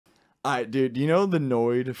Dude, you know the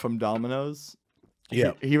Noid from Domino's?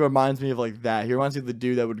 Yeah. He reminds me of like that. He reminds me of the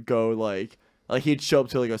dude that would go like he'd show up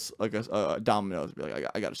to a Domino's and be like,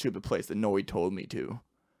 I got to shoot up the place that Noid told me to.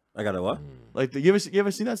 I got a what? Like, you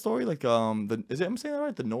ever seen that story? Like, am I saying that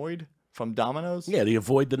right? The Noid from Domino's? Yeah, they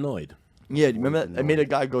avoid the Noid. Yeah, do you remember that? It made a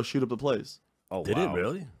guy go shoot up the place. Oh, Did wow. it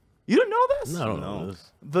really? You didn't know this? No, I don't know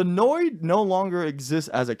this. The Noid no longer exists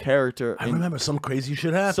as a character. I remember some crazy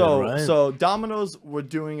shit happened, So, right? so Domino's were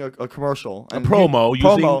doing a commercial. A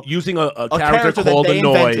promo, using a character called the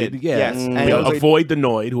Noid. Yeah. Yes. And And avoid the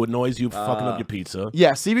Noid, who annoys you fucking up your pizza.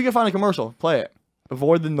 Yeah, see if you can find a commercial. Play it.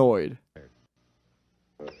 Avoid the Noid.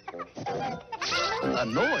 The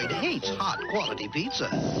Noid hates hot quality pizza.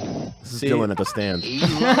 This is Dylan at the stand. He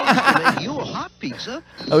loves to make your hot pizza.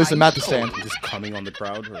 At least I'm at the stand. Just coming on the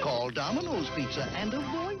crowd. Call Domino's Pizza and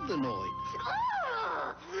avoid the Noid.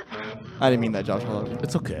 I didn't mean that, Josh. I love you.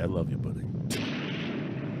 It's okay. I love you, buddy.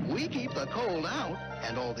 We keep the cold out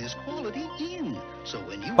and all this quality in. So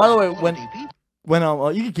when you By the way, when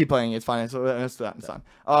you can keep playing, it's fine. So that's fine.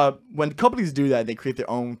 When companies do that, they create their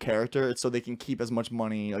own character, it's so they can keep as much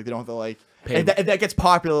money. Like they don't have to like. If that gets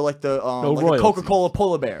popular, like the Coca-Cola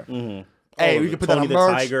polar bear. Mm-hmm. Hey, we can put that on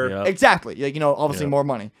merch. Tiger. Yeah. Exactly. Like obviously more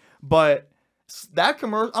money. But that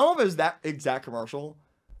commercial, I don't know if it was that exact commercial,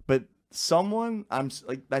 but someone,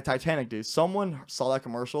 like that Titanic dude, someone saw that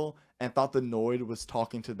commercial and thought the Noid was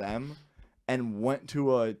talking to them. And went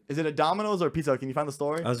to is it a Domino's or a Pizza Hut? Can you find the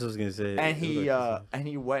story? I was just gonna say. And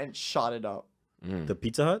he went and shot it up. The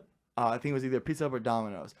Pizza Hut. I think it was either Pizza Hut or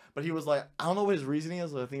Domino's. But he was like, I don't know what his reasoning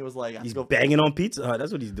is. But I think it was like He's banging on Pizza Hut.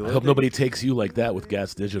 That's what he's doing. I hope nobody takes you like that with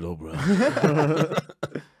Gas Digital, bro.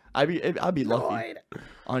 I'd be lucky.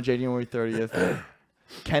 On January 30th,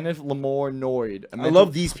 Kenneth Lamore Noid. I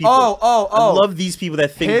love these people. Oh! I love these people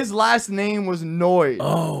that think his last name was Noid.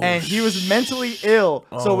 Oh, and he was mentally ill.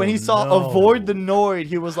 So when he saw avoid the Noid,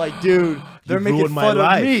 he was like, dude, they're making fun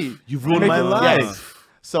of me. You've ruined my life. Yes.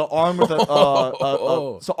 So armed with a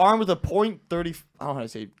 .30. I don't know how to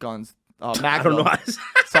say guns. Magnum. I don't know.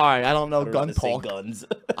 Sorry, I don't know gun talk. Guns.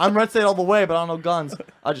 I'm red state all the way, but I don't know guns.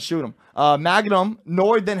 I just shoot them. Magnum.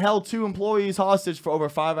 Noid then held 2 employees hostage for over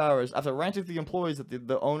 5 hours after ranting to the employees that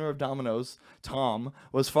the owner of Domino's, Tom,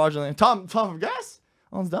 was fraudulent. Tom of gas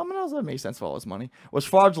owns Domino's. That makes sense for all his money. Was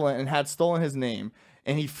fraudulent and had stolen his name.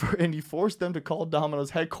 And he forced them to call Domino's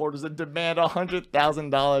headquarters and demand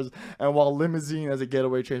 $100,000 and while limousine as a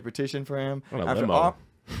getaway transportation for him.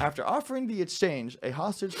 After offering the exchange, a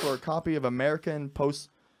hostage for a copy of American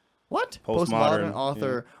postmodern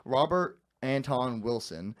author Robert Anton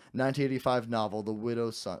Wilson 1985 novel The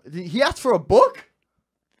Widow's Son. He asked for a book?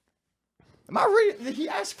 Am I reading? Did he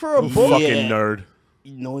ask for a book? Fucking nerd.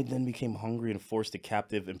 Noid then became hungry and forced the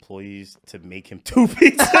captive employees to make him 2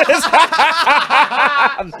 pizzas.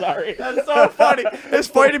 I'm sorry. That's so funny. It's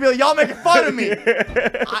funny to be like, y'all making fun of me.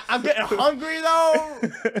 I'm getting hungry though.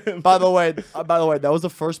 By the way, that was the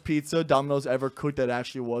first pizza Domino's ever cooked that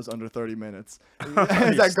actually was under 30 minutes.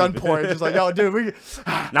 It's at gunpoint. Just like, yo, dude,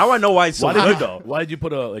 now I know why it's so good though. Why did you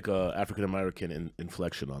put a African American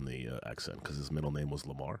inflection on the accent? Because his middle name was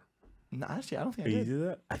Lamar. No, actually, I don't think I He did. do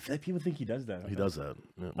that? I feel like people think he does that. He does that.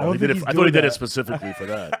 Yeah. I don't think he's I thought he doing did it that. specifically for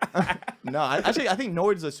that. No, I think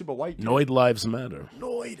Noid is a super white dude. Noid lives matter.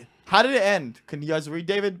 Noid. How did it end? Can you guys read?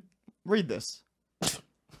 David, read this.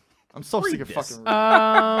 I'm so sick of fucking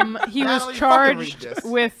reading. He Natalie, was fucking read charged this.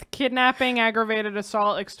 with kidnapping, aggravated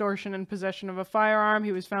assault, extortion, and possession of a firearm.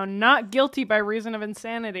 He was found not guilty by reason of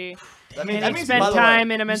insanity. That means, And he spent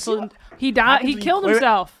time in a mental. He died. He killed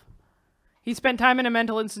himself. He spent time in a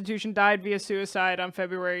mental institution. Died via suicide on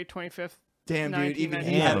February 25th. Damn, dude. Even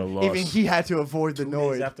 1999. he had to avoid the 2 days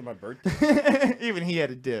Noid. after my birthday. Even he had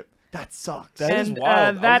a dip. That sucks. That is And, wild.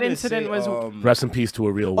 I was that gonna incident say, was- Rest in peace to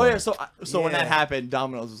a real Oh one. yeah, so when that happened,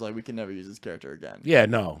 Domino's was like, we can never use this character again. Yeah,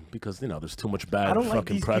 no, because there's too much I bad don't like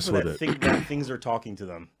fucking these press people with that it. think that things are talking to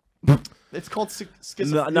them. It's called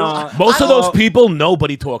schizophrenia. No. Most of those people,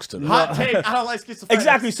 nobody talks to them. Hot take. I don't like schizophrenia.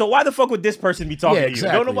 Exactly. So why the fuck would this person be talking Yeah, to you?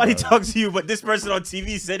 exactly, Don't nobody bro. talks to you, but this person on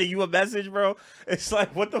TV sending you a message, bro. It's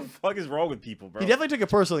like, what the fuck is wrong with people, bro? He definitely took it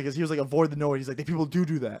personally because he was like, avoid the Noid. He's like, people do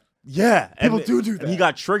that. Yeah, People and do and that. he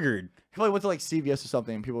got triggered. He probably went to like CVS or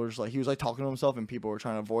something, and people were just like, he was like talking to himself, and people were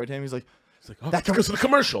trying to avoid him. He's like, It's like, that's because of the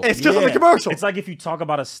commercial. it's because of the commercial. It's like if you talk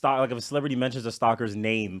about a stock, like if a celebrity mentions a stalker's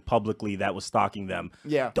name publicly that was stalking them.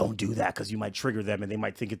 Yeah. Don't do that because you might trigger them and they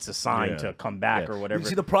might think it's a sign to come back or whatever. You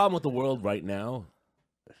see, the problem with the world right now,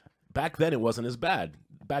 back then it wasn't as bad.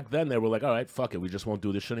 Back then they were like, all right, fuck it, we just won't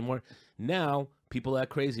do this shit anymore. Now people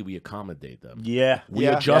act crazy, we accommodate them. Yeah. We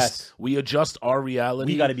adjust our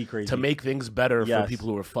reality. We gotta be crazy to make things better for people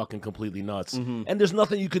who are fucking completely nuts. And there's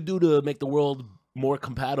nothing you could do to make the world more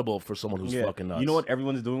compatible for someone who's fucking nuts. You know what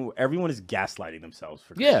everyone's doing? Everyone is gaslighting themselves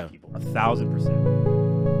for crazy people. 1,000%.